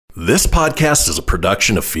This podcast is a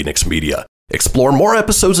production of Phoenix Media. Explore more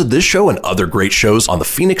episodes of this show and other great shows on the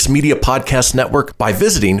Phoenix Media Podcast Network by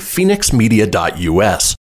visiting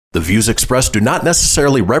phoenixmedia.us. The views expressed do not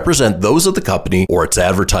necessarily represent those of the company or its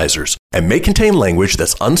advertisers and may contain language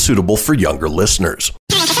that's unsuitable for younger listeners.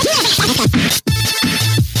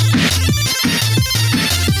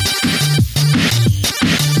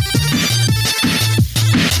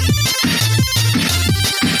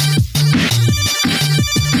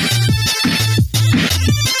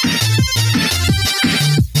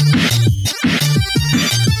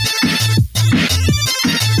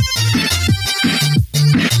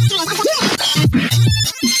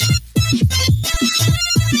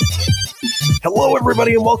 Hello,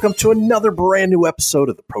 everybody, and welcome to another brand new episode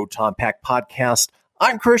of the Proton Pack Podcast.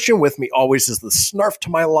 I'm Christian. With me always is the snarf to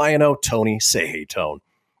my lion-o, Tony. Say hey, Tone.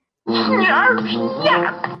 Snarf,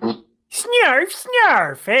 snarf. Snarf,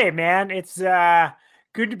 snarf. Hey, man, it's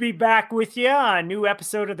good to be back with you on a new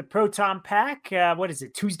episode of the Proton Pack. What is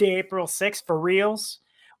it, Tuesday, April 6th for reals?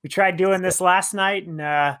 We tried doing this last night,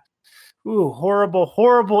 and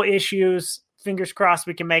horrible issues. Fingers crossed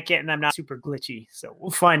we can make it, and I'm not super glitchy, so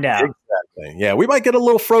we'll find out. Exactly. Yeah, we might get a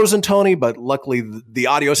little frozen, Tony, but luckily the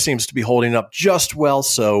audio seems to be holding up just well,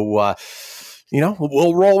 so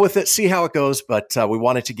we'll roll with it, see how it goes, but we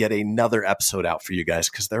wanted to get another episode out for you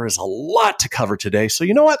guys because there is a lot to cover today. So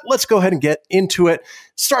you know what? Let's go ahead and get into it.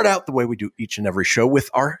 Start out the way we do each and every show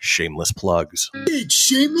with our shameless plugs. It's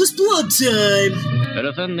shameless plug time! It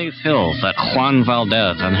is in these hills that Juan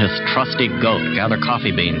Valdez and his trusty goat gather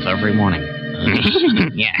coffee beans every morning.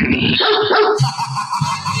 Yeah.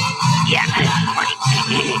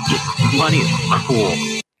 Money is cool.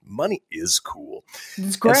 Money is cool.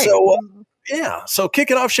 It's great. So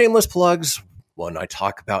kicking off shameless plugs, one I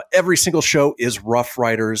talk about every single show is Rough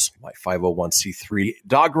Riders, my 501c3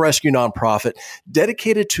 dog rescue nonprofit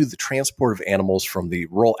dedicated to the transport of animals from the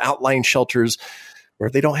rural outlying shelters where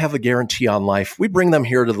they don't have a guarantee on life. We bring them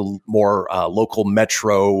here to the more local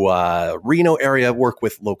metro Reno area, work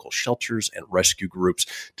with local shelters and rescue groups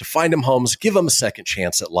to find them homes, give them a second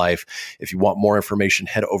chance at life. If you want more information,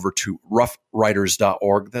 head over to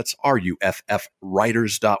roughriders.org. That's RUFF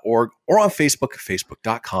Riders.org, or on Facebook,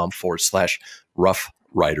 facebook.com/Rough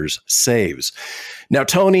Riders Saves. Now,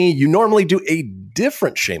 Tony, you normally do a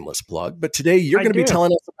different shameless plug, but today you're going to be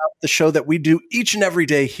telling us about the show that we do each and every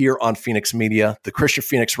day here on Phoenix Media, the Christian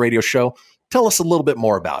Phoenix Radio Show. Tell us a little bit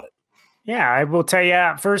more about it. Yeah, I will tell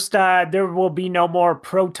you first, there will be no more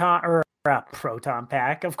Proton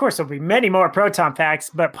Pack. Of course, there'll be many more Proton Packs,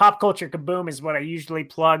 but Pop Culture Kaboom is what I usually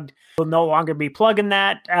plugged. We'll no longer be plugging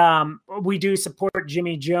that. We do support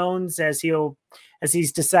Jimmy Jones as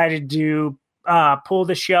he's decided to pull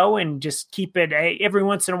the show and just keep it every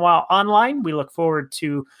once in a while online. We look forward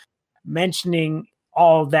to mentioning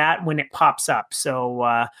all that when it pops up.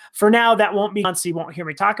 So for now, that won't be on, so you won't hear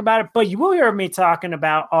me talk about it, but you will hear me talking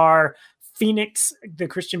about our the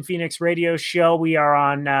Christian Phoenix Radio Show. We are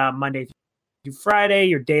on Monday through Friday,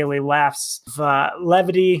 your daily laughs of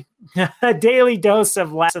levity, a daily dose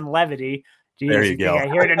of laughs and levity. Jeez, there you go. I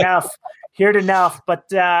heard enough. But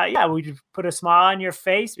we put a smile on your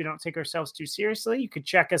face. We don't take ourselves too seriously. You can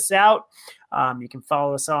check us out. You can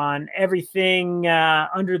follow us on everything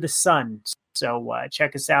under the sun. So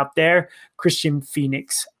check us out there, Christian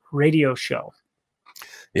Phoenix Radio Show.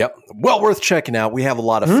 Yep. Well worth checking out. We have a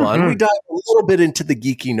lot of fun. Mm-hmm. We dive a little bit into the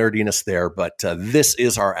geeky nerdiness there, but this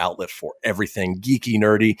is our outlet for everything geeky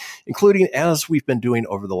nerdy, including, as we've been doing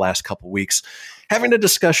over the last couple weeks, having a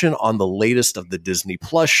discussion on the latest of the Disney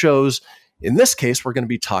Plus shows. In this case, we're going to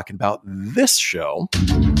be talking about this show.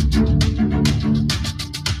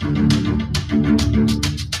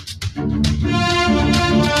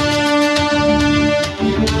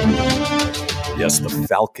 Yes, The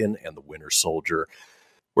Falcon and the Winter Soldier.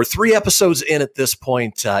 We're 3 episodes in at this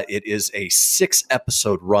point. It is a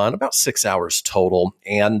 6-episode run, about 6 hours total.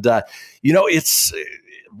 And, it's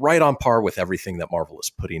right on par with everything that Marvel is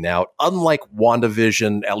putting out. Unlike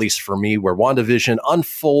WandaVision, at least for me, where WandaVision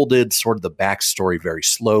unfolded sort of the backstory very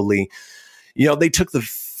slowly. They took the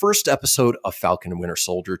first episode of Falcon and Winter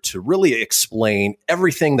Soldier to really explain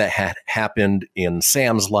everything that had happened in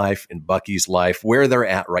Sam's life, in Bucky's life, where they're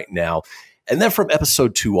at right now. And then from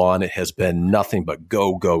episode 2 on, it has been nothing but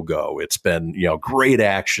go, go, go. It's been, great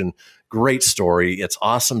action, great story. It's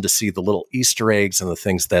awesome to see the little Easter eggs and the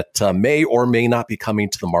things that may or may not be coming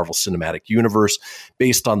to the Marvel Cinematic Universe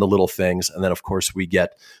based on the little things. And then, of course, we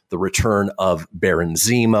get the return of Baron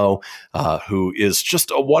Zemo, who is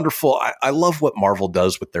just a wonderful. I love what Marvel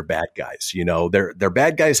does with their bad guys. Their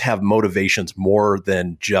bad guys have motivations more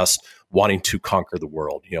than just wanting to conquer the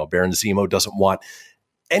world. Baron Zemo doesn't want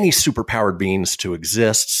any superpowered beings to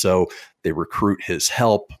exist. So they recruit his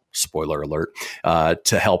help, spoiler alert,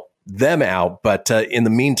 to help them out. But in the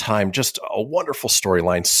meantime, just a wonderful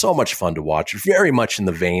storyline. So much fun to watch. Very much in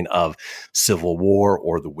the vein of Civil War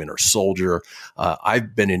or The Winter Soldier.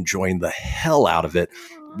 I've been enjoying the hell out of it.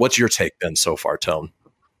 What's your take been so far, Tone?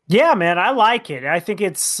 Yeah, man, I like it. I think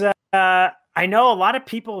it's, I know a lot of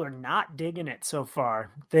people are not digging it so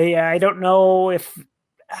far. I don't know if,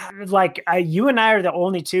 you and I are the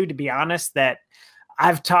only two, to be honest, that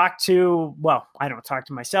I've talked to. Well, I don't talk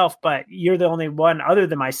to myself, but you're the only one other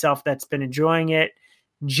than myself that's been enjoying it.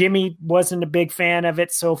 Jimmy wasn't a big fan of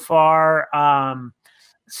it so far.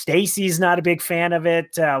 Stacy's not a big fan of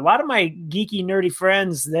it. A lot of my geeky, nerdy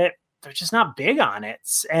friends, that they're just not big on it.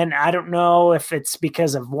 And I don't know if it's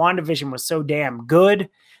because of WandaVision was so damn good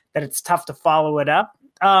that it's tough to follow it up.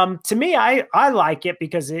 To me, I like it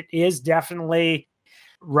because it is definitely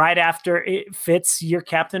right after it fits your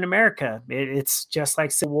Captain America. It's just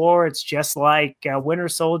like Civil War. It's just like Winter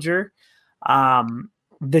Soldier.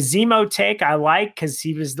 The Zemo take I like because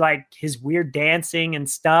he was like his weird dancing and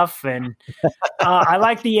stuff. And I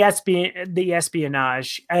like the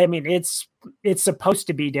espionage. I mean, it's supposed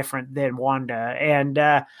to be different than Wanda. And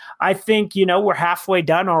I think, we're halfway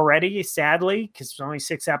done already, sadly, because it's only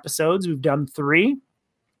 6 episodes. We've done 3.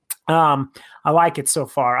 I like it so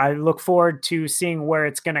far. I look forward to seeing where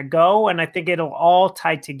it's going to go, and I think it'll all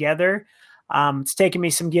tie together. It's taken me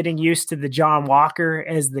some getting used to the John Walker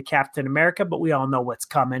as the Captain America, but we all know what's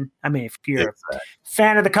coming. I mean, if you're a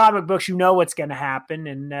fan of the comic books, you know what's going to happen.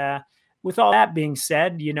 And with all that being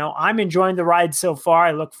said, I'm enjoying the ride so far.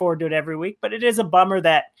 I look forward to it every week, but it is a bummer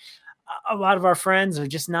that a lot of our friends are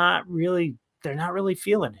just they're not really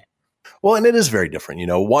feeling it. Well, and it is very different.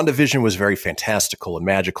 WandaVision was very fantastical and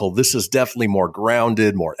magical. This is definitely more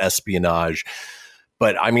grounded, more espionage.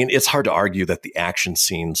 But I mean, it's hard to argue that the action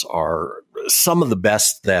scenes are some of the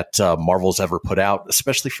best that Marvel's ever put out,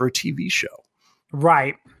 especially for a TV show.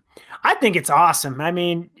 Right. I think it's awesome. I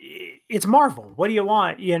mean, it's Marvel. What do you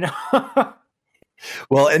want?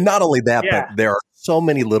 Well, and not only that, but there are so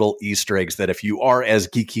many little Easter eggs that if you are as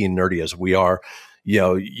geeky and nerdy as we are,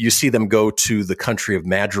 you see them go to the country of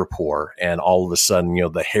Madripoor, and all of a sudden,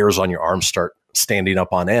 the hairs on your arms start standing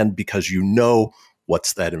up on end because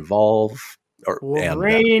what's that involve?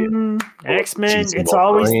 Wolverine, X-Men. It's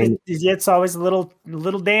always a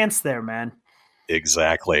little dance there, man.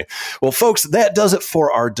 Exactly. Well, folks, that does it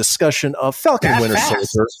for our discussion of Falcon Winter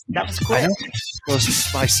Soldier. That was quick.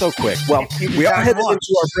 Goes by so quick. Well, we are headed into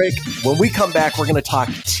our break. When we come back, we're going to talk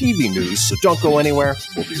TV news, so don't go anywhere.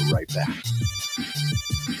 We'll be right back.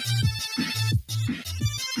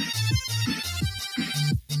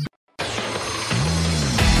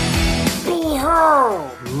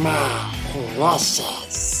 Behold, my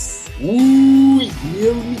precious. Ooh,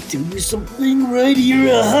 yeah, let me tell you something right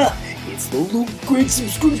here. It's the Loot Crate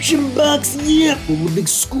subscription box, full of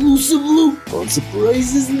exclusive loot, fun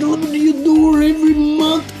surprises delivered to your door every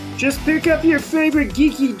month. Just pick up your favorite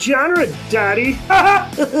geeky genre, Daddy.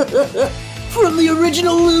 From the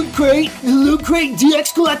original Loot Crate, the Loot Crate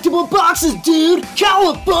DX collectible boxes, dude!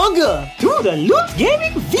 Cowabunga! To the Loot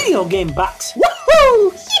Gaming video game box.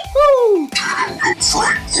 Woohoo! Yee-hoo!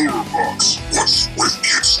 What's with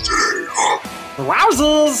kids today, huh?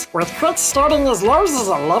 Wowzers! With crates starting as low as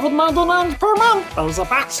 $11.99 per month, there's a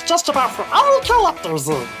box just about for all collectors.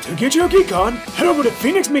 To get your geek on, head over to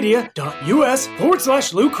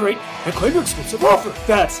phoenixmedia.us/Loot Crate and claim your exclusive offer.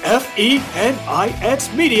 That's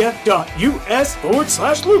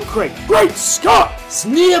FENIXmedia.us/Loot Crate. Great Scott!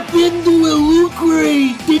 Snap into a Loot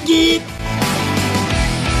Crate, dig it?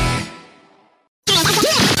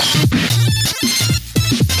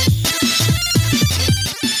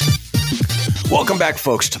 Welcome back,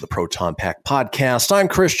 folks, to the Proton Pack Podcast. I'm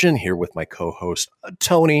Christian, here with my co-host,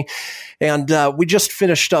 Tony. And we just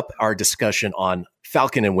finished up our discussion on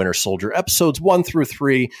Falcon and Winter Soldier, episodes 1 through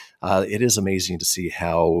 3. It is amazing to see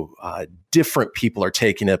how different people are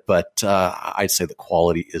taking it, but I'd say the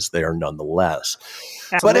quality is there nonetheless.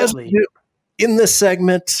 Absolutely. But as we do in this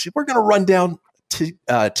segment, we're going to run down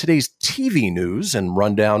today's TV news and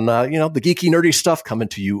run down, the geeky, nerdy stuff coming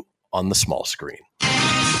to you on the small screen.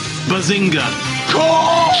 Bazinga!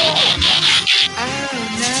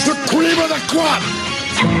 The cream of the crop!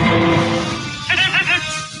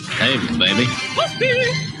 Hey, baby.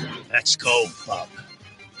 Let's go, Bob.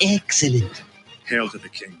 Excellent. Hail to the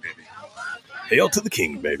king, baby. Hail to the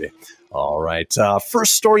king, baby. All right.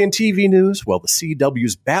 First story in TV news. Well, the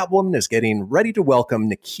CW's Batwoman is getting ready to welcome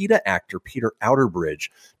Nikita actor Peter Outerbridge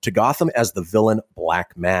to Gotham as the villain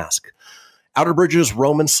Black Mask. Outer Bridges'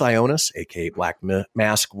 Roman Sionis, aka Black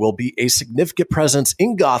Mask, will be a significant presence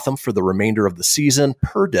in Gotham for the remainder of the season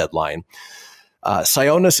per Deadline.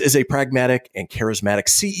 Sionis is a pragmatic and charismatic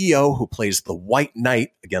CEO who plays the White Knight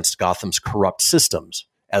against Gotham's corrupt systems.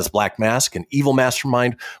 As Black Mask, an evil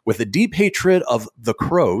mastermind with a deep hatred of the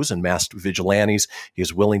Crows and masked vigilantes, he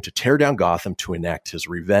is willing to tear down Gotham to enact his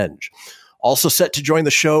revenge. Also set to join the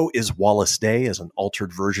show is Wallace Day as an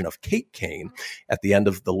altered version of Kate Kane. At the end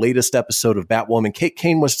of the latest episode of Batwoman, Kate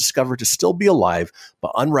Kane was discovered to still be alive,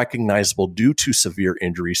 but unrecognizable due to severe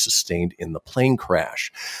injuries sustained in the plane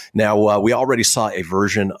crash. Now, we already saw a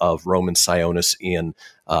version of Roman Sionis in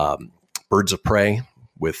Birds of Prey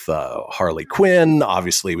with Harley Quinn.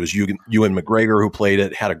 Obviously, it was Ewan McGregor who played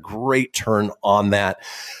it, had a great turn on that.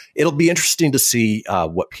 It'll be interesting to see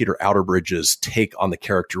what Peter Outerbridge's take on the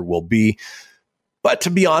character will be. But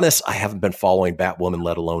to be honest, I haven't been following Batwoman,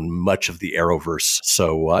 let alone much of the Arrowverse.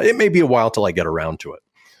 So it may be a while till I get around to it.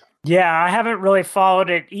 Yeah, I haven't really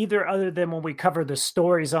followed it either, other than when we cover the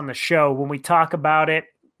stories on the show. When we talk about it,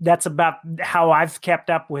 that's about how I've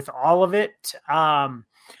kept up with all of it.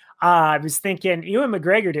 I was thinking Ewan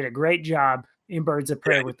McGregor did a great job in Birds of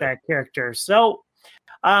Prey with that character. So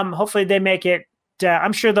hopefully they make it,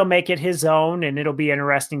 I'm sure they'll make it his own, and it'll be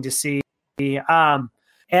interesting to see. And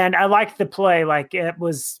I liked the play. Like, it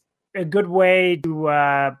was a good way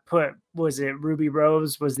to was it Ruby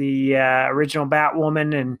Rose was the original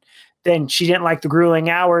Batwoman, and then she didn't like the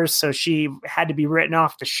grueling hours, so she had to be written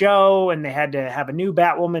off the show, and they had to have a new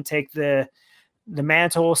Batwoman take the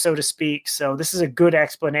mantle, so to speak. So this is a good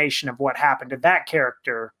explanation of what happened to that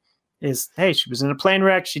character. Is, hey, she was in a plane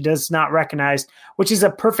wreck, she does not recognize, which is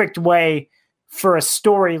a perfect way for a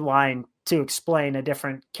storyline to explain a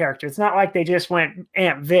different character. It's not like they just went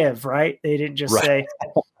Aunt Viv, right? They didn't just say,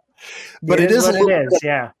 but it is what it is.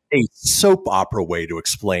 Yeah. A soap opera way to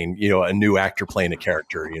explain, a new actor playing a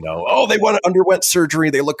character, oh, they underwent surgery.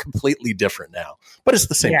 They look completely different now, but it's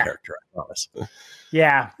the same character, I promise.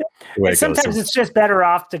 Yeah. Sometimes it's just better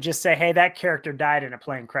off to just say, hey, that character died in a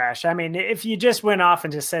plane crash. I mean, if you just went off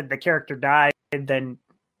and just said the character died, then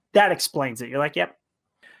that explains it. You're like, yep.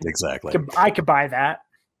 Exactly. I could buy that.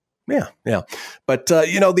 Yeah. But, the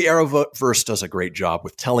Arrowverse does a great job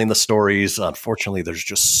with telling the stories. Unfortunately, there's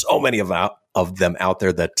just so many of them out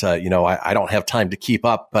there that, I don't have time to keep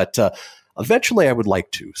up. But eventually I would like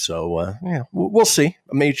to. So, we'll see.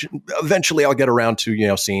 Eventually I'll get around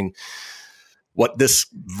to, seeing what this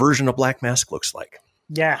version of Black Mask looks like.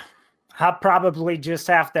 Yeah. I'll probably just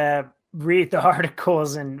have to read the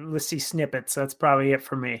articles and see snippets. That's probably it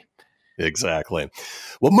for me. Exactly.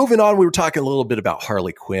 Well, moving on, we were talking a little bit about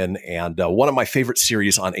Harley Quinn, and one of my favorite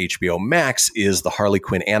series on HBO Max is the Harley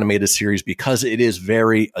Quinn animated series because it is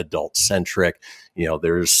very adult-centric.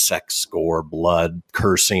 There's sex, gore, blood,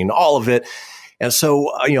 cursing, all of it. And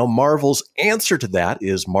so, Marvel's answer to that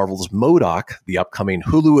is Marvel's MODOK, the upcoming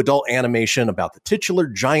Hulu adult animation about the titular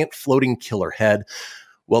giant floating killer head.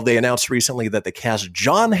 Well, they announced recently that they cast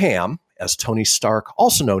Jon Hamm as Tony Stark,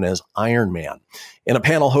 also known as Iron Man. In a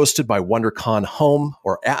panel hosted by WonderCon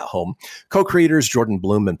At Home, co-creators Jordan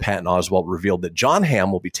Blum and Patton Oswalt revealed that Jon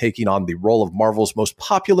Hamm will be taking on the role of Marvel's most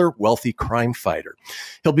popular wealthy crime fighter.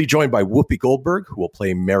 He'll be joined by Whoopi Goldberg, who will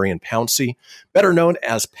play Marion Pouncey, better known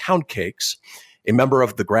as Pound Cakes, a member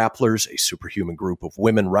of the Grapplers, a superhuman group of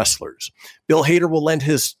women wrestlers. Bill Hader will lend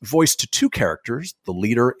his voice to two characters, the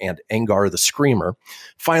leader and Angar the Screamer.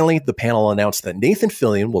 Finally, the panel announced that Nathan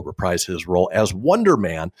Fillion will reprise his role as Wonder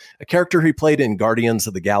Man, a character he played in Guardians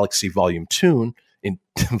of the Galaxy Volume 2,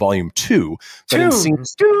 but in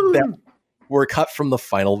scenes that were cut from the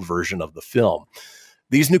final version of the film.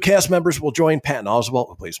 These new cast members will join Patton Oswalt,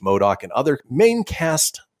 who plays MODOK, and other main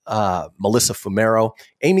cast Melissa Fumero,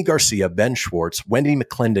 Amy Garcia, Ben Schwartz, Wendy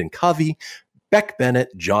McClendon-Covey, Beck Bennett,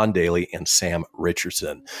 John Daly, and Sam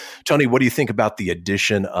Richardson. Tony, what do you think about the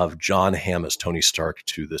addition of Jon Hamm as Tony Stark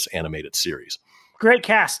to this animated series? Great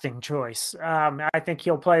casting choice. I think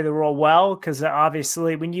he'll play the role well because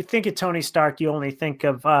obviously when you think of Tony Stark, you only think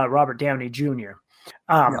of Robert Downey Jr.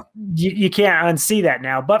 You can't unsee that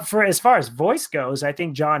now. But for as far as voice goes, I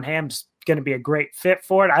think Jon Hamm's going to be a great fit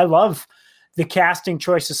for it. I love the casting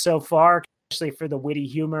choices so far, especially for the witty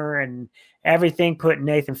humor and everything, putting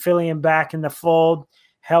Nathan Fillion back in the fold.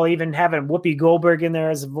 Hell, even having Whoopi Goldberg in there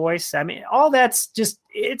as a voice. I mean, all that's just,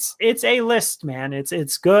 it's A-list, man.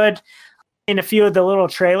 It's good. In a few of the little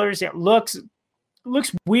trailers, it looks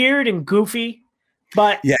weird and goofy,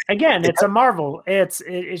 but again, it's a Marvel.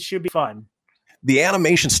 It should be fun. The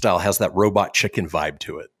animation style has that Robot Chicken vibe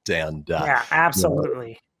to it. And yeah,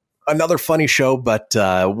 absolutely. Another funny show, but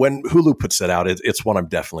when Hulu puts that out, it's one I'm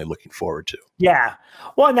definitely looking forward to. Yeah.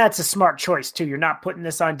 Well, and that's a smart choice, too. You're not putting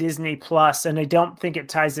this on Disney Plus, and I don't think it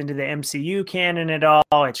ties into the MCU canon at all.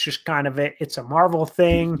 It's just kind of it's a Marvel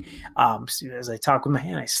thing. As I talk with my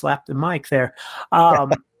hand, I slapped the mic there.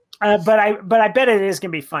 But I bet it is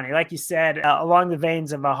going to be funny. Like you said, along the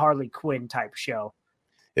veins of a Harley Quinn type show.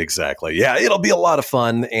 Exactly. Yeah, it'll be a lot of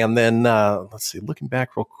fun. And then, let's see, looking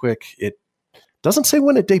back real quick, it doesn't say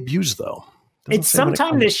when it debuts, though. It's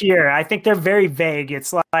sometime this year. I think they're very vague.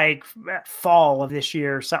 It's like fall of this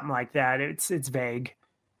year or something like that. It's vague.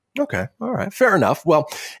 Okay. All right. Fair enough. Well,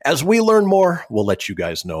 as we learn more, we'll let you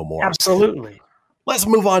guys know more. Absolutely. Let's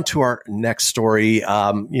move on to our next story.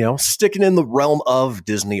 Sticking in the realm of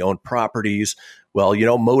Disney-owned properties. Well,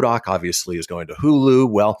 MODOK obviously is going to Hulu.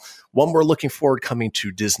 Well, one we're looking forward coming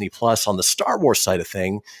to Disney Plus on the Star Wars side of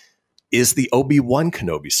thing is the Obi-Wan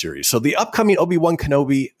Kenobi series. So the upcoming Obi-Wan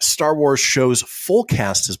Kenobi Star Wars show's full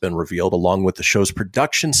cast has been revealed, along with the show's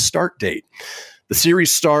production start date. The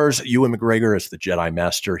series stars Ewan McGregor as the Jedi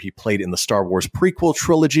Master he played in the Star Wars prequel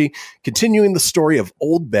trilogy, continuing the story of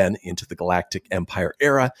Old Ben into the Galactic Empire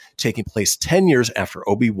era, taking place 10 years after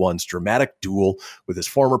Obi-Wan's dramatic duel with his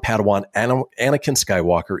former Padawan Anakin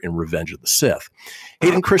Skywalker in Revenge of the Sith.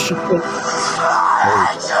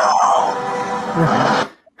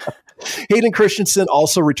 Hayden Christensen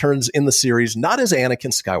also returns in the series, not as Anakin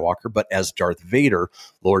Skywalker, but as Darth Vader,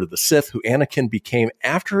 Lord of the Sith, who Anakin became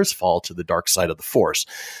after his fall to the dark side of the Force.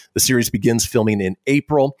 The series begins filming in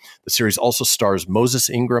April. The series also stars Moses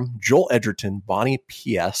Ingram, Joel Edgerton, Bonnie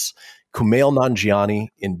P.S., Kumail Nanjiani,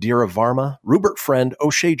 Indira Varma, Rupert Friend,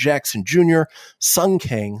 O'Shea Jackson Jr., Sung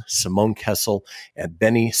Kang, Simone Kessel, and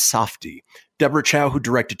Benny Safdie. Deborah Chow, who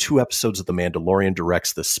directed 2 episodes of The Mandalorian,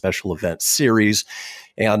 directs this special event series.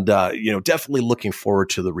 And, definitely looking forward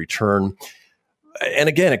to the return. And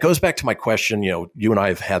again, it goes back to my question, you and I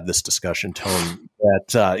have had this discussion, Tone,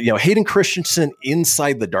 that, Hayden Christensen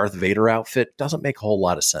inside the Darth Vader outfit doesn't make a whole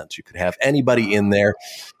lot of sense. You could have anybody in there.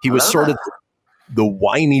 He was sort of the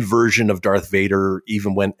whiny version of Darth Vader,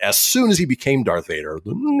 even as soon as he became Darth Vader.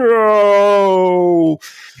 No!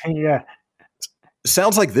 Yeah.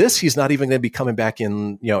 Sounds like he's not even going to be coming back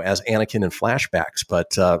in, as Anakin in flashbacks,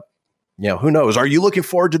 but, who knows? Are you looking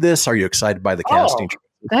forward to this? Are you excited by the casting?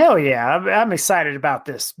 Hell yeah. I'm excited about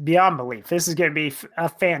this beyond belief. This is going to be a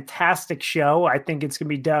fantastic show. I think it's going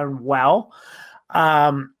to be done well.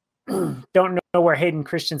 Don't know where Hayden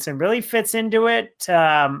Christensen really fits into it.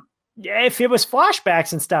 If it was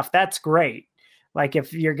flashbacks and stuff, that's great. Like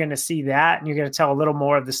if you're going to see that and you're going to tell a little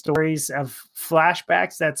more of the stories of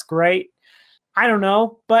flashbacks, that's great. I don't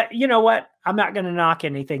know, but you know what? I'm not going to knock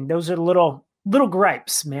anything. Those are little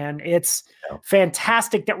gripes, man. It's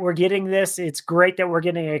fantastic that we're getting this. It's great that we're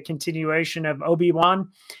getting a continuation of Obi-Wan.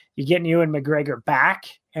 You're getting Ewan McGregor back,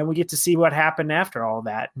 and we get to see what happened after all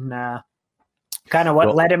that, and kind of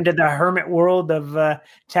what led him to the hermit world of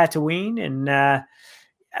Tatooine. And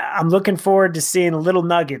I'm looking forward to seeing little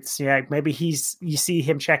nuggets. Yeah, maybe you see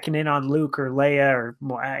him checking in on Luke or Leia, or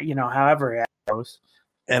however it goes.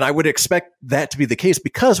 And I would expect that to be the case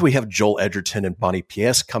because we have Joel Edgerton and Bonnie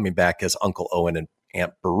P.S. coming back as Uncle Owen and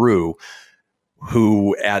Aunt Beru,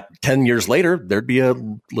 who at 10 years later, there'd be a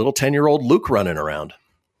little 10-year-old Luke running around.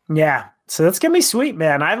 Yeah. So that's going to be sweet,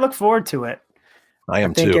 man. I look forward to it. I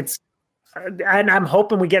think too. And I'm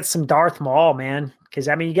hoping we get some Darth Maul, man. Because,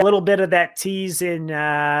 you get a little bit of that tease in,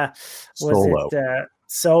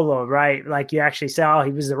 Solo, right? Like you actually saw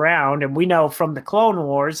he was around, and we know from the Clone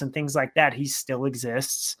Wars and things like that, he still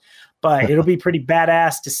exists. But it'll be pretty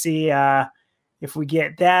badass to see if we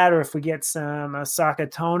get that, or if we get some Ahsoka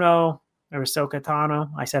Tano.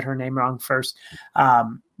 I said her name wrong first.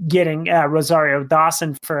 Getting Rosario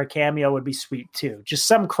Dawson for a cameo would be sweet too. Just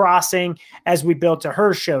some crossing as we build to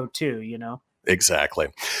her show too, Exactly.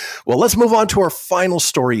 Well, let's move on to our final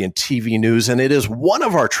story in TV news, and it is one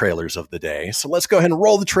of our trailers of the day. So let's go ahead and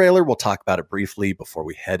roll the trailer. We'll talk about it briefly before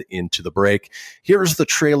we head into the break. Here's the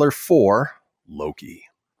trailer for Loki.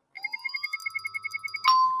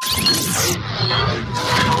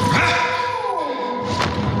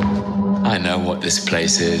 I know what this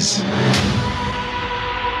place is.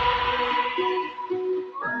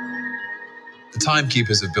 The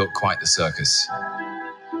Timekeepers have built quite the circus.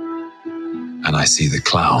 And I see the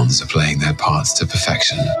clowns are playing their parts to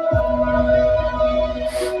perfection.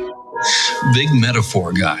 Big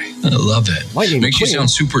metaphor guy. I love it. Makes you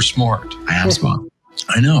sound super smart. I am smart.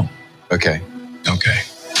 I know. Okay.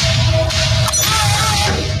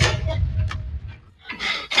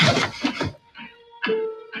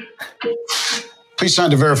 Please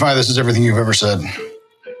sign to verify this is everything you've ever said.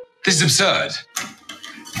 This is absurd.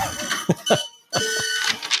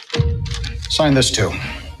 Sign this too.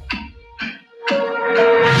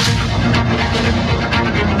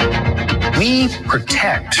 We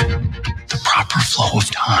protect the proper flow of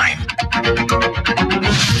time.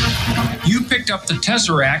 You picked up the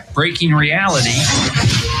Tesseract, breaking reality.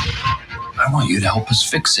 I want you to help us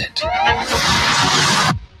fix it.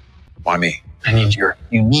 Why me? I need your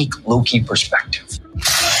unique Loki perspective.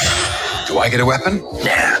 Do I get a weapon?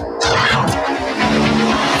 Yeah.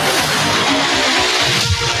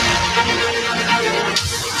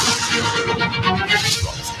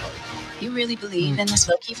 You really believe in this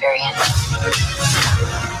Loki variant?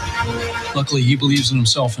 Luckily, he believes in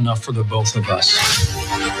himself enough for the both of us.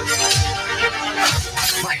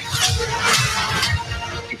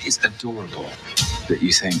 It is adorable that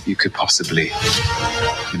you think you could possibly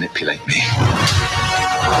manipulate me.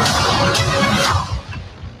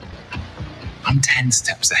 I'm 10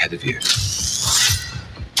 steps ahead of you.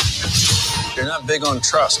 You're not big on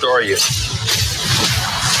trust, are you?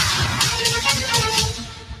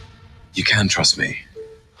 You can trust me.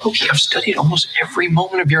 Loki, I've studied almost every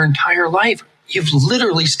moment of your entire life. You've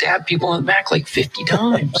literally stabbed people in the back like 50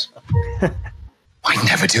 times. I'd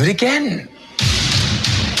never do it again.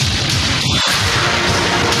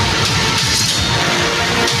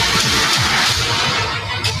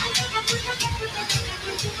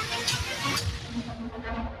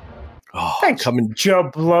 Oh, thanks, Joe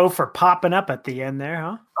Blow, for popping up at the end there,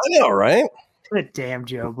 huh? I know, right? Good damn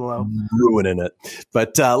Joe Blow. Ruining it.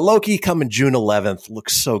 But Loki coming June 11th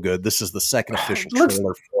looks so good. This is the second official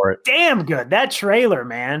trailer for it. Damn good. That trailer,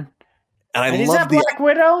 man. And is that Black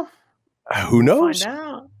Widow? Who knows? Find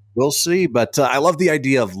out. We'll see. But I love the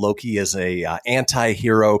idea of Loki as a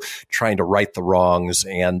anti-hero trying to right the wrongs.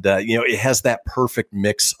 And, it has that perfect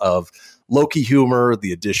mix of Loki humor.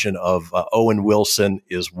 The addition of Owen Wilson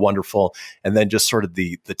is wonderful. And then just sort of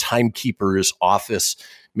the timekeeper's office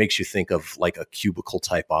makes you think of like a cubicle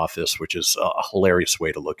type office, which is a hilarious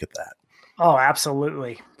way to look at that. Oh,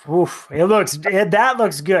 absolutely. Oof. That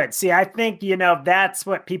looks good. See, I think, that's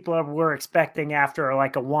what people were expecting after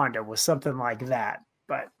like a Wanda, was something like that.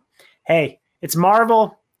 But hey, it's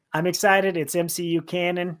Marvel. I'm excited. It's MCU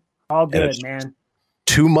canon. All good, man.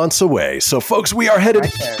 2 months away. So folks, we are headed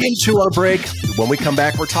into our break. When we come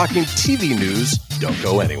back, we're talking TV news. Don't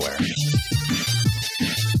go anywhere.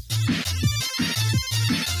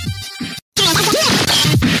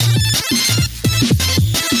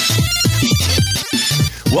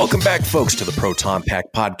 Welcome back, folks, to the Proton Pack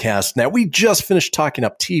podcast. Now, we just finished talking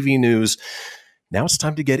up TV news. Now it's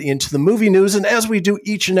time to get into the movie news. And as we do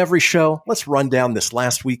each and every show, let's run down this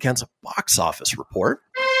last weekend's box office report.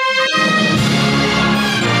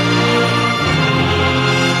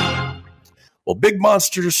 Well, Big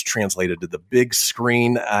Monsters translated to the big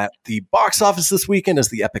screen at the box office this weekend as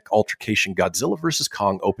the epic altercation Godzilla vs.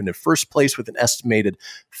 Kong opened in first place with an estimated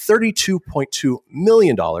 $32.2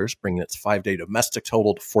 million, bringing its 5-day domestic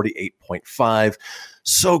total to $48.5.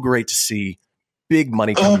 So great to see big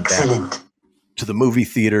money coming back to the movie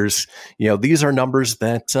theaters. These are numbers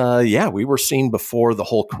that, we were seeing before the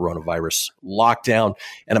whole coronavirus lockdown.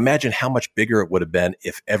 And imagine how much bigger it would have been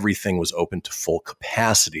if everything was open to full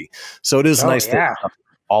capacity. So it is nice that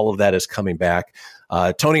all of that is coming back.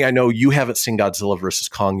 Tony, I know you haven't seen Godzilla vs.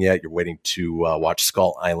 Kong yet. You're waiting to watch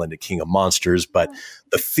Skull Island and King of Monsters, but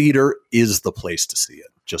the theater is the place to see it.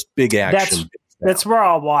 Just big action. That's where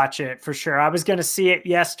I'll watch it for sure. I was going to see it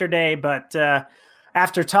yesterday, but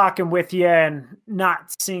after talking with you and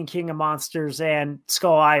not seeing King of Monsters and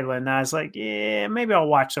Skull Island, I was like, yeah, maybe I'll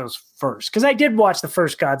watch those first. Because I did watch the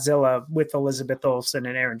first Godzilla with Elizabeth Olsen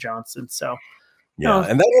and Aaron Johnson. So,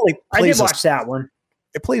 and that only plays I did watch that one.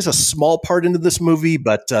 It plays a small part into this movie,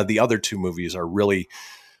 but the other two movies are really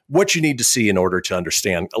what you need to see in order to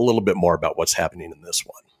understand a little bit more about what's happening in this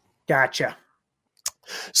one. Gotcha.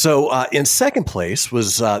 So in second place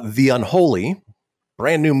was The Unholy.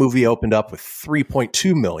 Brand new movie, opened up with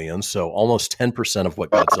 $3.2 million, so almost 10% of what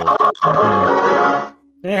Godzilla.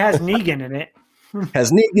 It has Negan in it.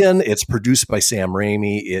 Has Negan. It's produced by Sam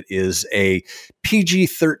Raimi. It is a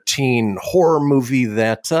PG-13 horror movie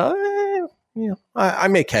that I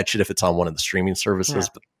may catch it if it's on one of the streaming services,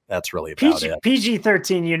 but that's really about it.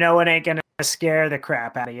 PG-13, it ain't going to scare the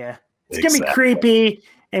crap out of you. It's going to be creepy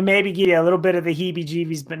and maybe give you a little bit of the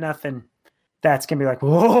heebie-jeebies, but nothing that's going to be like,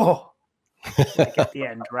 whoa. Like at the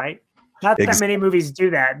end, right? Not that many movies do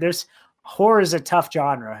that. Horror is a tough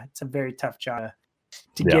genre. It's a very tough genre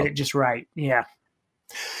to get it just right. Yeah.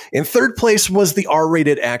 In third place was the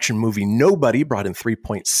R-rated action movie Nobody, brought in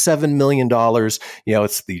 $3.7 million.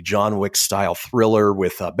 It's the John Wick style thriller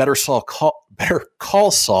with Better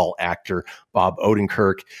Call Saul actor Bob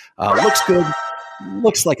Odenkirk. Looks good.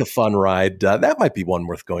 Looks like a fun ride. That might be one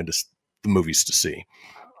worth going to the movies to see.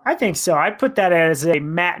 I think so. I put that as a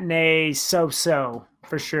matinee so-so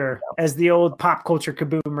for sure, as the old Pop Culture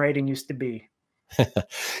Kaboom rating used to be.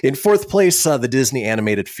 In fourth place, the Disney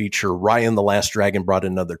animated feature Ryan the Last Dragon brought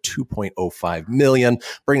in another $2.05 million,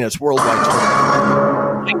 bringing its worldwide total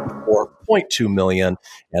to $94.2 million,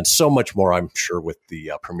 and so much more, I'm sure, with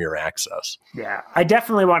the premiere access. Yeah, I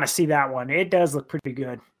definitely want to see that one. It does look pretty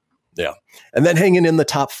good. Yeah. And then hanging in the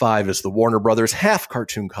top 5 is the Warner Brothers half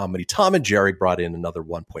cartoon comedy Tom and Jerry, brought in another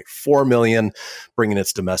 $1.4 million, bringing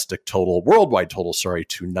its worldwide total, to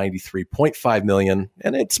 $93.5 million.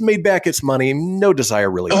 And it's made back its money. No desire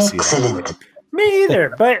really to see it. Me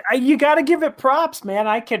either. But you got to give it props, man.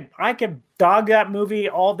 I could dog that movie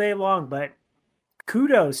all day long, but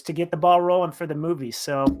kudos to get the ball rolling for the movie.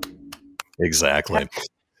 So exactly.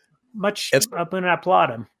 Up and applaud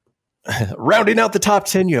him. Rounding out the top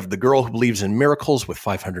 10, you have The Girl Who Believes in Miracles with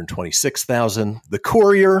 $526,000, The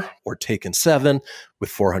Courier, or Taken 7, with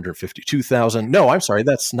 $452,000. No, I'm sorry,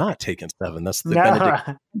 that's not Taken 7. That's the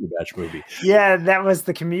Benedict Cumberbatch movie. Yeah, that was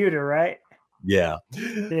The Commuter, right? Yeah.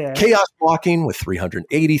 Chaos Walking with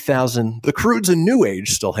 $380,000. The Croods and New Age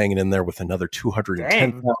still hanging in there with another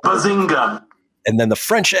 $210,000. Bazinga! And then The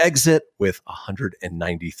French Exit with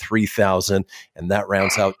 $193,000, and that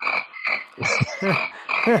rounds out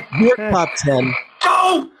your top 10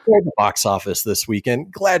 for the box office this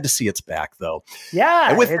weekend. Glad to see it's back, though.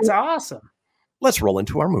 Yeah, it's awesome. Let's roll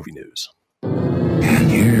into our movie news. And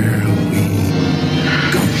here we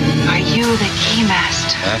go. Are you the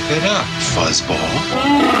Keymaster? Wrap it up, fuzzball.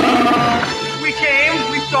 We came,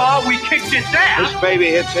 we saw, we kicked its ass. This baby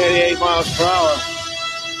hits 88 miles per hour.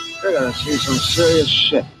 You're going to see some serious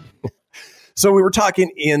shit. So we were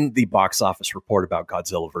talking in the box office report about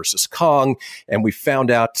Godzilla vs. Kong, and we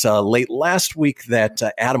found out late last week that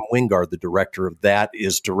Adam Wingard, the director of that,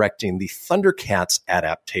 is directing the Thundercats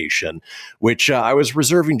adaptation, which I was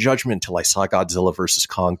reserving judgment until I saw Godzilla vs.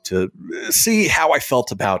 Kong to see how I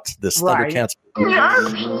felt about this Thundercats.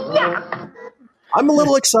 I'm a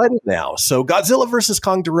little excited now. So Godzilla vs.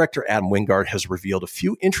 Kong director Adam Wingard has revealed a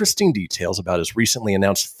few interesting details about his recently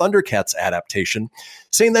announced Thundercats adaptation,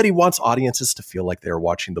 saying that he wants audiences to feel like they are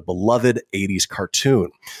watching the beloved 80s cartoon.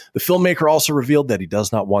 The filmmaker also revealed that he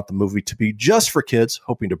does not want the movie to be just for kids,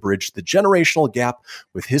 hoping to bridge the generational gap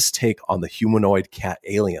with his take on the humanoid cat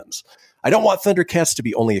aliens. I don't want Thundercats to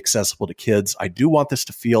be only accessible to kids. I do want this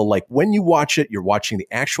to feel like when you watch it, you're watching the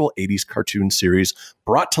actual 80s cartoon series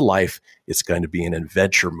brought to life. It's going to be an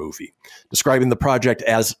adventure movie. Describing the project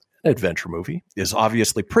as an adventure movie is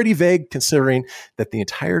obviously pretty vague, considering that the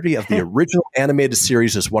entirety of the original animated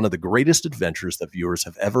series is one of the greatest adventures that viewers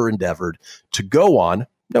have ever endeavored to go on.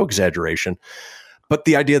 No exaggeration. But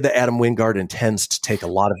the idea that Adam Wingard intends to take a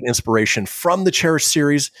lot of inspiration from the cherished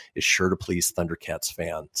series is sure to please Thundercats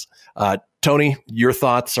fans. Tony, your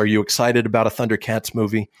thoughts? Are you excited about a Thundercats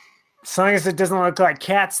movie? As long as it doesn't look like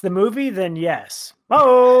Cats the movie, then yes.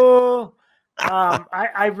 Oh,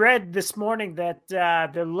 I read this morning that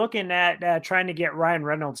they're looking at trying to get Ryan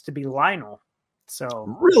Reynolds to be Lionel.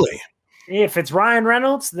 So really, if it's Ryan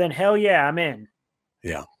Reynolds, then hell yeah, I'm in.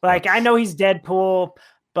 Yeah, I know he's Deadpool,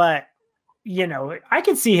 but I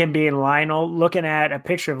can see him being Lionel. Looking at a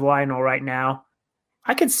picture of Lionel right now,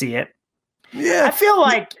 I can see it. Yeah, I feel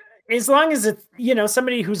like as long as it's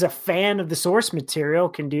somebody who's a fan of the source material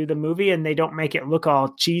can do the movie and they don't make it look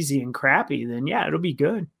all cheesy and crappy, then yeah, it'll be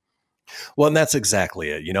good. Well, and that's exactly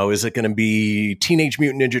it. Is it going to be Teenage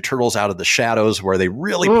Mutant Ninja Turtles Out of the Shadows, where they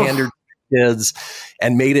really pandered to kids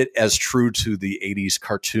and made it as true to the 80s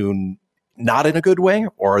cartoon, not in a good way?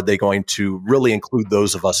 Or are they going to really include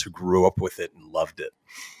those of us who grew up with it and loved it?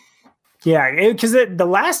 Yeah, because the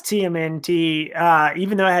last TMNT,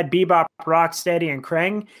 even though it had Bebop, Rocksteady, and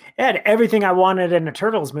Krang, it had everything I wanted in a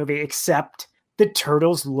Turtles movie, except the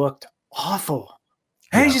Turtles looked awful.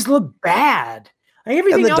 And it just looked bad.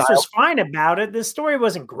 Everything else was fine about it. The story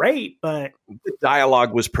wasn't great, but the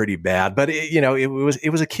dialogue was pretty bad. But it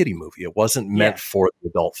was a kiddie movie. It wasn't meant for the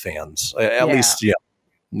adult fans, at least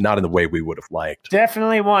not in the way we would have liked.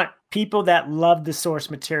 Definitely want people that love the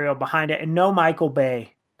source material behind it, and no Michael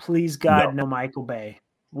Bay. Please, God, no Michael Bay.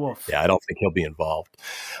 Woof. Yeah, I don't think he'll be involved.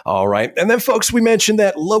 All right. And then, folks, we mentioned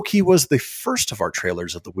that Loki was the first of our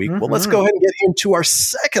trailers of the week. Mm-hmm. Well, let's go ahead and get into our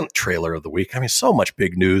second trailer of the week. I mean, so much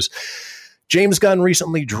big news. James Gunn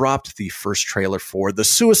recently dropped the first trailer for The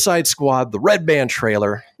Suicide Squad, the Red Band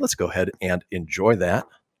trailer. Let's go ahead and enjoy that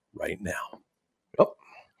right now. Oh.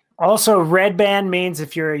 Also, Red Band means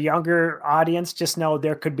if you're a younger audience, just know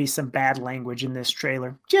there could be some bad language in this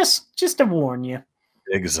trailer. Just to warn you.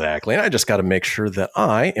 Exactly. And I just got to make sure that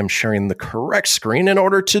I am sharing the correct screen in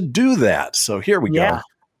order to do that. So here we go.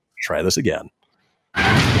 Try this again.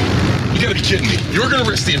 You gotta be kidding me. You're gonna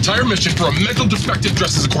risk the entire mission for a mental defective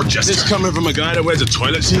dressed as a court jester. This coming from a guy that wears a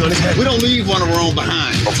toilet seat on his head. We don't leave one of our own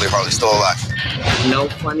behind. Hopefully Harley's still alive. No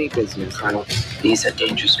funny business, Colonel. These are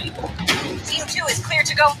dangerous people. Team 2 is clear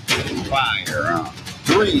to go. Fire.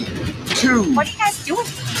 3, 2. What are you guys doing?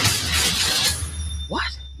 What?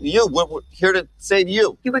 We're here to save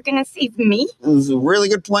you. You were gonna save me? It was a really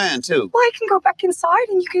good plan, too. Well, I can go back inside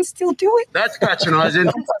and you can still do it. That's patronizing.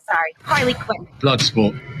 I'm so sorry. Harley Quinn.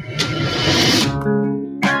 Bloodsport.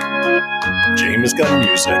 James Gunn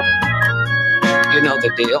music. You know the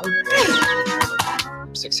deal.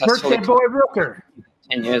 Successfully. Birthday boy Rooker.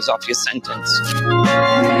 10 years off your sentence.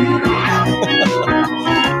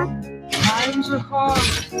 Times are hard.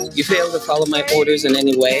 You fail to follow my orders in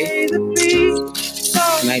any way,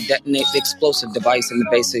 and I detonate the explosive device in the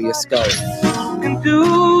base of your skull. And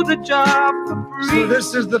do the job for free. So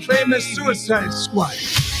this is the famous Suicide Squad.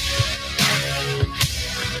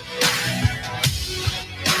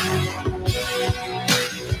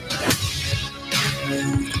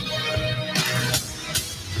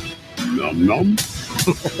 Nom nom.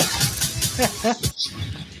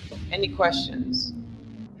 Any questions?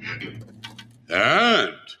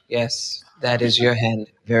 And Yes, that is your hand.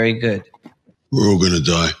 Very good. we're all gonna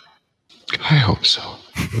die. I hope so.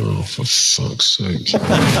 Oh, for fuck's sake.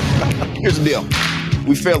 Here's the deal.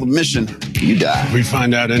 We fail the mission, you die. If we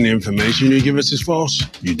find out any information you give us is false,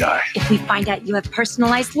 you die. If we find out you have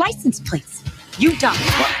personalized license plates, you die.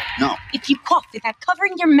 What? No. If you cough without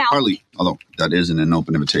covering your mouth. Harley, although that isn't an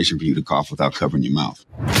open invitation for you to cough without covering your mouth.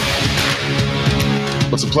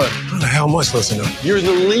 What's the plan? How the hell am I supposed to know? You're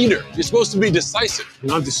the leader. You're supposed to be decisive.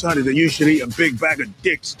 And I've decided that you should eat a big bag of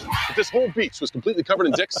dicks. If this whole beach was completely covered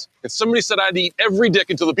in dicks, and somebody said I'd eat every dick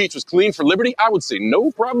until the beach was clean for liberty, I would say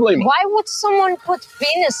no problemo. Why would someone put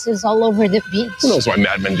penises all over the beach? Who knows why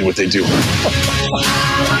madmen do what they do?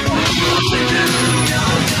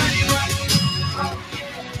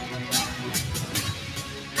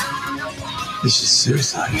 This is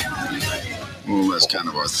suicide. Well, that's kind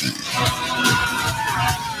of our thing.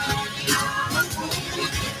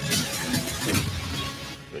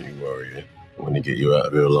 Don't you worry. I'm going to get you out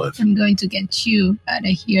of here alive. I'm going to get you out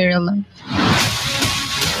of here alive.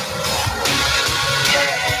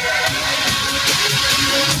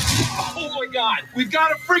 Oh my god, we've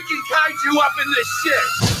got a freaking kaiju up in this shit!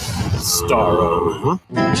 Starro.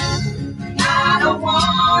 I don't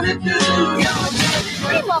wanna do your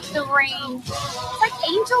We love the rain. It's like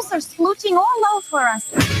angels are smooching all over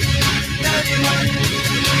us.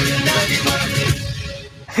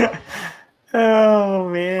 Oh,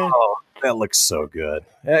 man. Oh, that looks so good.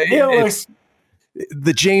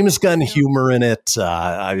 The James Gunn humor in it,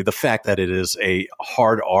 the fact that it is a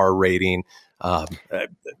hard R rating.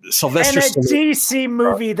 Sylvester and a DC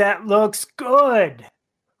movie that looks good.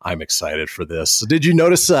 I'm excited for this. Did you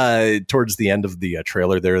notice towards the end of the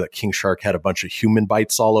trailer there that King Shark had a bunch of human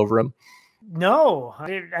bites all over him? No, I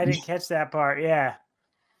didn't catch that part. Yeah.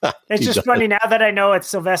 It's just funny now that I know it's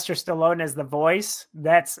Sylvester Stallone as the voice.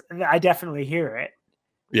 I definitely hear it.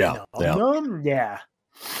 Yeah. Yeah.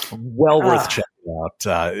 Well worth checking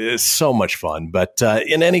out. It's so much fun. But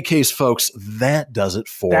in any case, folks, that does it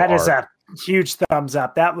for That is a huge thumbs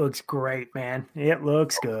up. That looks great, man. It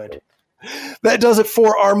looks good. That does it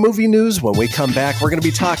for our movie news. When we come back, we're going to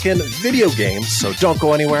be talking video games. So don't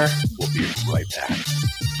go anywhere. We'll be right back.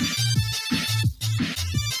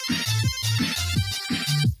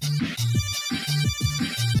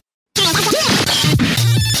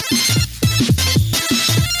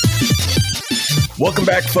 Welcome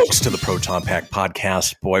back, folks, to the Proton Pack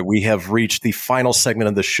podcast. Boy, we have reached the final segment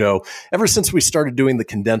of the show. Ever since we started doing the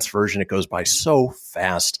condensed version, it goes by so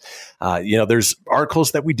fast. There's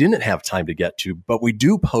articles that we didn't have time to get to, but we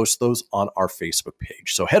do post those on our Facebook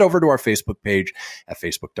page. So head over to our Facebook page at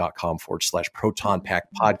facebook.com/Proton Pack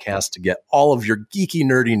podcast to get all of your geeky,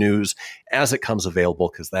 nerdy news as it comes available,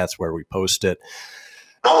 because that's where we post it.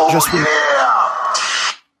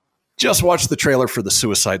 Just watched the trailer for the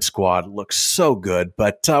Suicide Squad. Looks so good,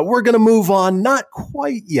 but we're going to move on, not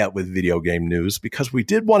quite yet with video game news, because we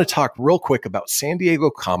did want to talk real quick about San Diego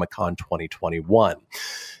Comic-Con 2021.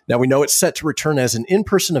 Now, we know it's set to return as an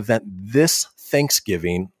in-person event this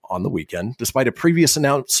Thanksgiving on the weekend, despite a previous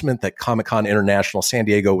announcement that Comic-Con International San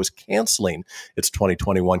Diego was canceling its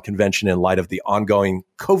 2021 convention in light of the ongoing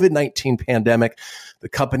COVID-19 pandemic. The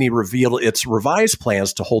company revealed its revised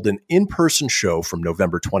plans to hold an in-person show from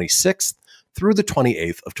November 26th through the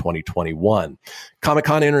 28th of 2021.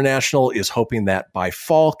 Comic-Con International is hoping that by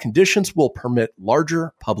fall, conditions will permit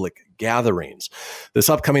larger public gatherings. This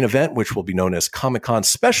upcoming event, which will be known as Comic-Con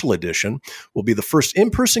Special Edition, will be the first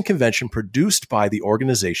in-person convention produced by the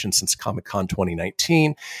organization since Comic-Con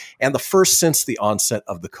 2019 and the first since the onset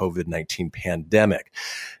of the COVID-19 pandemic.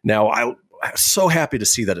 Now, I'm so happy to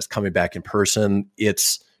see that it's coming back in person.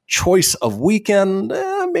 Its choice of weekend,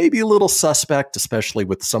 maybe a little suspect, especially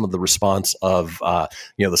with some of the response of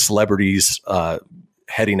the celebrities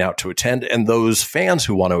heading out to attend and those fans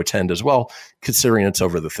who want to attend as well, considering it's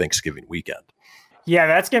over the Thanksgiving weekend. Yeah,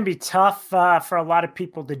 that's going to be tough for a lot of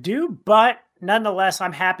people to do, but nonetheless,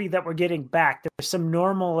 I'm happy that we're getting back. There's some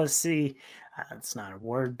normalcy. It's not a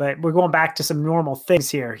word, but we're going back to some normal things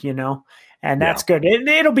here, and that's good.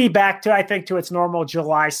 It'll be back to, I think, to its normal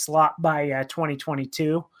July slot by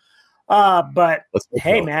 2022. But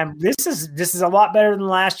hey, man, this is a lot better than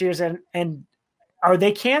last year's. And are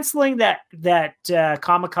they canceling that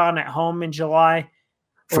Comic-Con at home in July?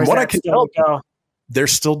 From what I can tell, they're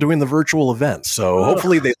still doing the virtual event. So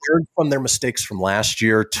hopefully they learned from their mistakes from last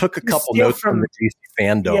year, took a couple notes from the DC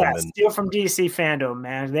Fandom. Yeah, steal from DC Fandom,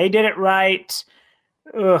 man. They did it right.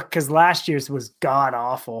 Because last year's was god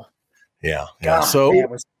awful. Yeah. So it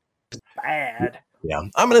was bad. Yeah,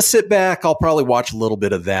 I'm going to sit back. I'll probably watch a little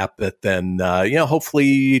bit of that, but then,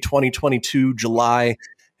 hopefully 2022 July,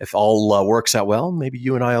 if all works out well, maybe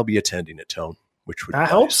you and I will be attending it, Tone. Which would I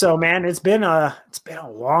hope so, man. It's been a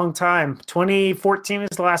long time. 2014 is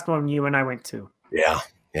the last one you and I went to. Yeah,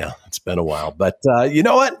 it's been a while, but you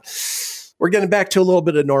know what? We're getting back to a little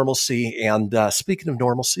bit of normalcy. And speaking of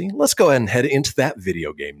normalcy, let's go ahead and head into that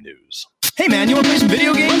video game news. Hey, man, you want to play some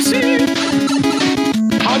video games?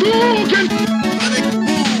 Hadouken!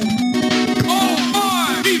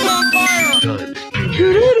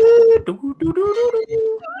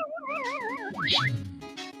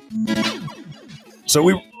 So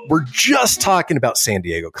we're just talking about San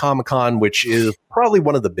Diego Comic-Con, which is probably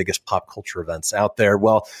one of the biggest pop culture events out there.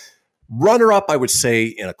 Well, runner-up, I would say,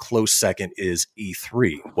 in a close second is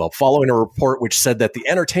E3. Well, following a report which said that the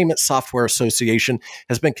Entertainment Software Association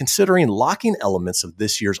has been considering locking elements of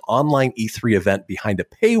this year's online E3 event behind a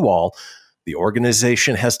paywall, the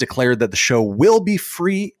organization has declared that the show will be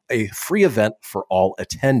a free event for all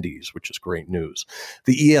attendees, which is great news.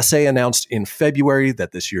 The ESA announced in February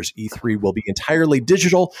that this year's E3 will be entirely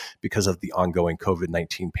digital because of the ongoing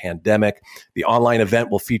COVID-19 pandemic. The online event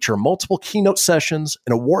will feature multiple keynote sessions,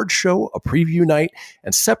 an award show, a preview night,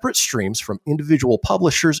 and separate streams from individual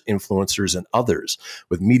publishers, influencers, and others,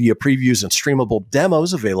 with media previews and streamable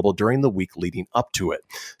demos available during the week leading up to it,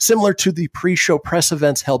 similar to the pre-show press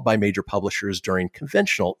events held by major publishers during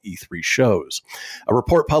conventional E3 shows. A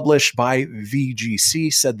report published by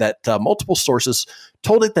VGC said that multiple sources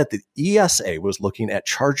told it that the ESA was looking at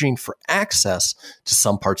charging for access to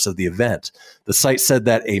some parts of the event. The site said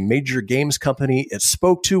that a major games company it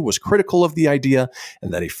spoke to was critical of the idea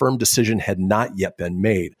and that a firm decision had not yet been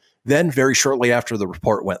made. Then, very shortly after the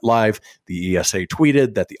report went live, the ESA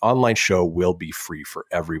tweeted that the online show will be free for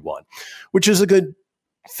everyone, which is a good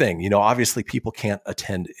thing. Obviously people can't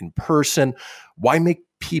attend in person. Why make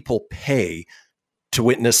people pay to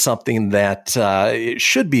witness something that it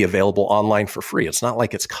should be available online for free? It's not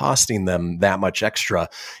like it's costing them that much extra.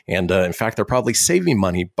 And in fact, they're probably saving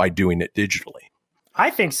money by doing it digitally.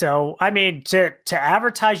 I think so. I mean, to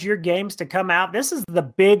advertise your games to come out, this is the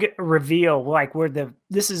big reveal, like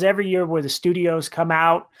this is every year where the studios come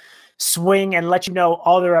out, swing, and let you know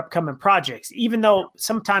all their upcoming projects, even though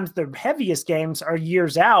sometimes the heaviest games are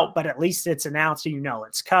years out, but at least it's announced, so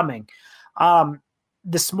it's coming.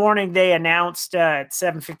 This morning they announced at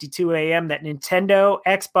 7:52 a.m. that Nintendo,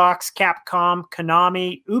 Xbox, Capcom,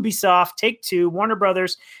 Konami, Ubisoft, Take-Two, Warner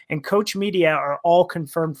Brothers, and Koch Media are all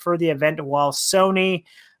confirmed for the event, while Sony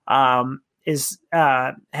has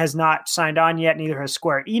not signed on yet. Neither has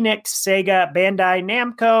Square Enix, Sega, Bandai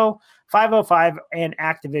Namco, 505, and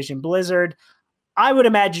Activision Blizzard. I would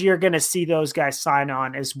imagine you're going to see those guys sign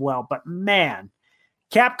on as well. But man,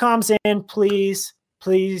 Capcom's in, please,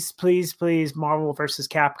 Marvel vs.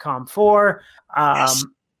 Capcom 4. Yes.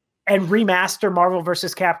 And remaster Marvel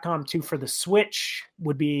vs. Capcom 2 for the Switch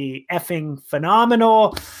would be effing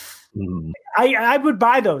phenomenal. I would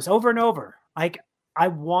buy those over and over. Like, I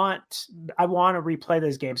want to replay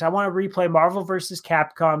those games. I want to replay Marvel vs.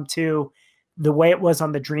 Capcom 2 the way it was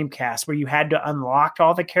on the Dreamcast, where you had to unlock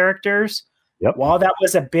all the characters. Yep. While that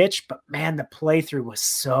was a bitch, but man, the playthrough was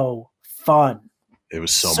so fun. It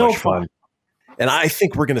was so much fun. And I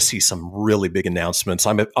think we're going to see some really big announcements.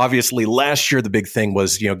 Obviously, last year, the big thing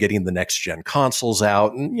was, getting the next gen consoles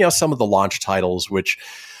out and, some of the launch titles, which,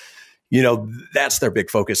 that's their big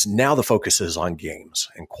focus. Now the focus is on games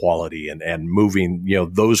and quality and moving,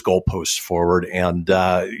 those goalposts forward. And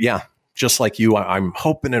just like you, I'm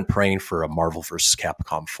hoping and praying for a Marvel vs.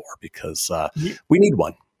 Capcom 4 because we need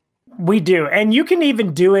one. We do. And you can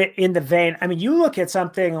even do it in the vein. I mean, you look at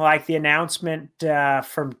something like the announcement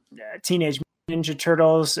from Teenage Ninja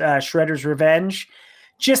Turtles, Shredder's Revenge,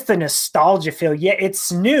 just the nostalgia feel. Yeah,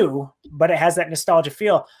 it's new, but it has that nostalgia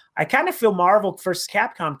feel. I kind of feel Marvel vs.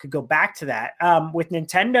 Capcom could go back to that. With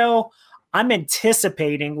Nintendo, I'm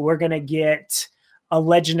anticipating we're going to get a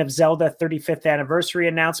Legend of Zelda 35th anniversary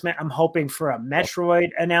announcement. I'm hoping for a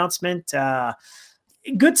Metroid announcement.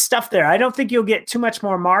 Good stuff there. I don't think you'll get too much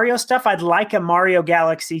more Mario stuff. I'd like a Mario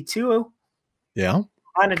Galaxy 2. Yeah.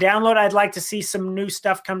 On a download, I'd like to see some new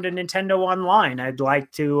stuff come to Nintendo Online. I'd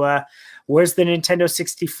like to, where's the Nintendo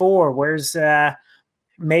 64? Where's,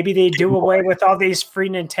 maybe they do away with all these free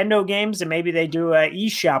Nintendo games and maybe they do a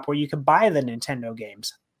eShop where you can buy the Nintendo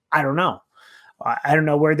games. I don't know. I don't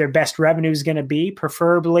know where their best revenue is going to be.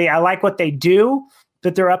 Preferably, I like what they do,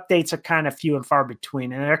 but their updates are kind of few and far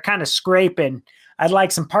between and they're kind of scraping. I'd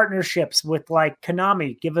like some partnerships with like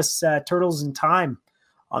Konami. Give us Turtles in Time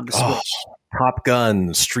on the Switch. Top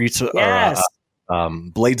Gun, Streets, yes.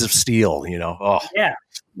 Blades of Steel, yeah,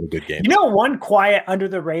 good game. One quiet under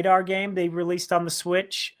the radar game they released on the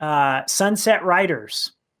Switch, Sunset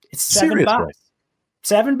Riders. It's $7.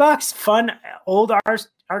 $7, fun old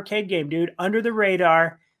arcade game, dude. Under the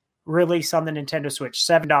radar release on the Nintendo Switch,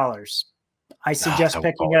 $7. I suggest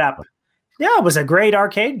picking it up. Yeah, it was a great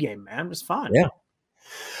arcade game, man. It was fun. Yeah.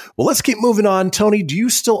 Well, let's keep moving on. Tony, do you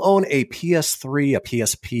still own a PS3, a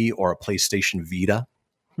PSP, or a PlayStation Vita?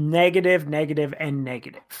 Negative.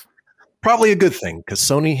 Probably a good thing because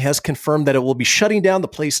Sony has confirmed that it will be shutting down the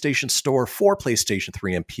PlayStation Store for PlayStation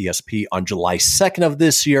 3 and PSP on July 2nd of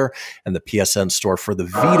this year and the PSN Store for the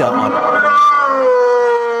Vita on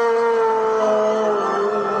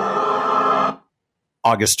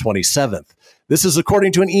August 27th. This is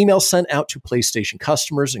according to an email sent out to PlayStation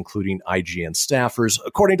customers, including IGN staffers.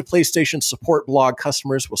 According to PlayStation support blog,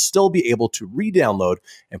 customers will still be able to re-download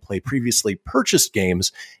and play previously purchased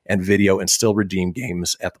games and video and still redeem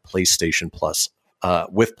games at the PlayStation Plus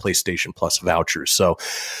with PlayStation Plus vouchers. So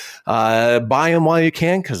buy them while you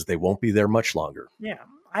can because they won't be there much longer. Yeah.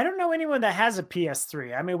 I don't know anyone that has a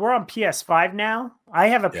PS3. I mean, we're on PS5 now. I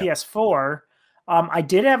have a PS4. I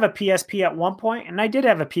did have a PSP at one point, and I did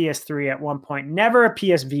have a PS3 at one point. Never a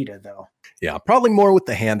PS Vita, though. Yeah, probably more with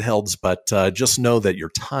the handhelds, but just know that your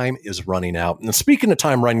time is running out. And speaking of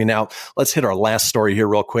time running out, let's hit our last story here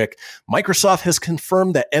real quick. Microsoft has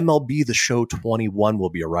confirmed that MLB The Show 21 will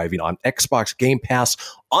be arriving on Xbox Game Pass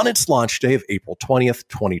on its launch day of April 20th,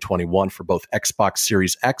 2021 for both Xbox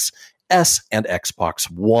Series X, S, and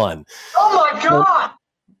Xbox One. Oh, my God!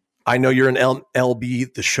 I know you're an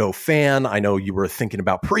MLB The Show fan. I know you were thinking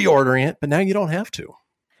about pre-ordering it, but now you don't have to.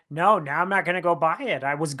 No, now I'm not going to go buy it.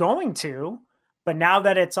 I was going to, but now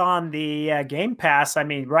that it's on the Game Pass, I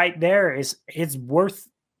mean, right there it's worth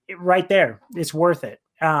it. Right there, it's worth it.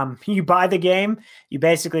 You buy the game, you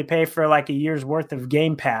basically pay for like a year's worth of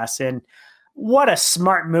Game Pass, and what a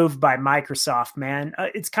smart move by Microsoft, man.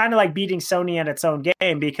 It's kind of like beating Sony at its own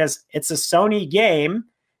game because it's a Sony game.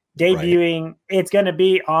 Debuting, right. It's going to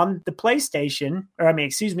be on the PlayStation, the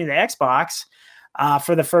Xbox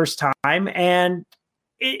for the first time. And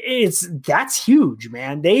that's huge,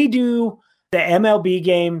 man. They do the MLB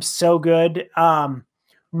game so good.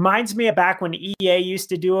 Reminds me of back when EA used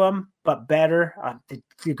to do them, but better.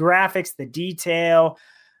 The graphics, the detail,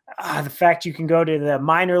 the fact you can go to the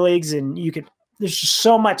minor leagues and there's just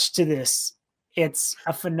so much to this. It's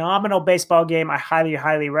a phenomenal baseball game. I highly,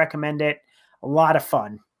 highly recommend it. A lot of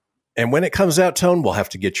fun. And when it comes out, Tone, we'll have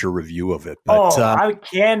to get your review of it. But, I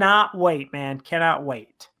cannot wait, man. Cannot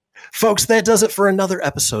wait. Folks, that does it for another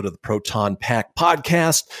episode of the Proton Pack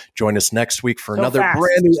Podcast. Join us next week for another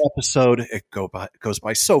brand new episode. It goes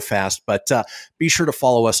by so fast, but be sure to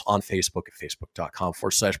follow us on Facebook at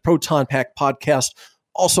facebook.com/Proton Pack Podcast.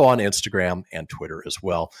 Also on Instagram and Twitter as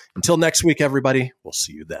well. Until next week, everybody, we'll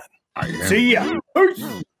see you then. See ya.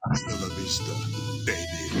 Hasta la vista, baby.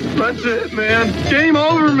 That's it, man. Game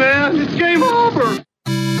over, man. It's game over.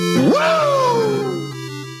 Woo!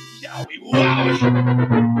 Yowie wow.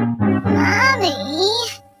 Mommy,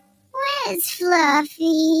 where's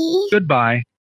Fluffy? Goodbye.